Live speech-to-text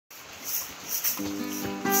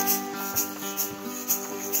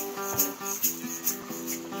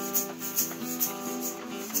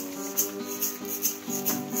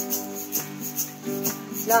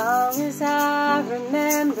Long as I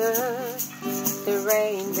remember, the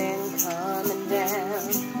rain been coming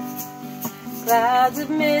down, clouds of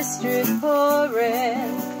mystery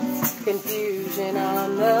pouring, confusion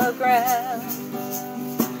on the ground.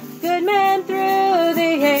 Good man through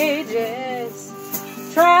the ages,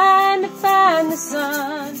 trying to find the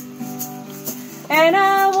sun. And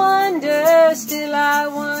I wonder, still I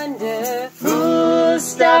wonder, who'll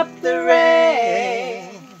stop the rain?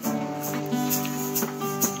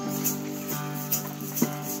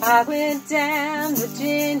 I went down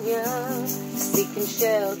Virginia, seeking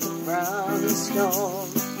shelter from the storm.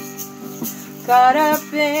 Caught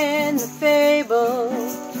up in the fable,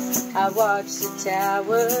 I watched the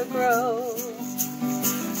tower grow.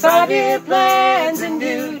 5-year plans and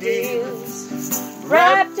new deals,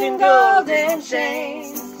 wrapped in golden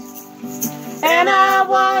chains. And I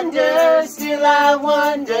wonder, still I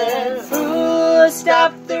wonder, who'll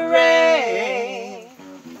stop the rain?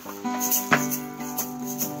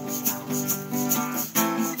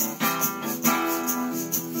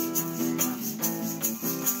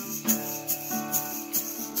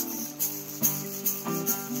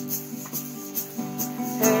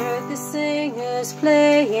 The singers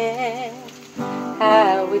playing,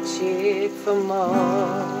 how we cheered for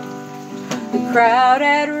more. The crowd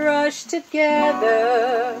had rushed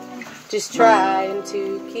together, just trying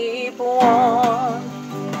to keep warm.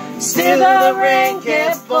 Still the rain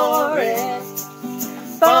kept pouring,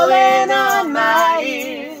 falling on my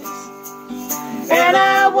ears. And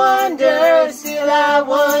I wonder, still I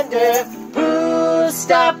wonder, who'll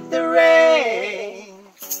stop the rain?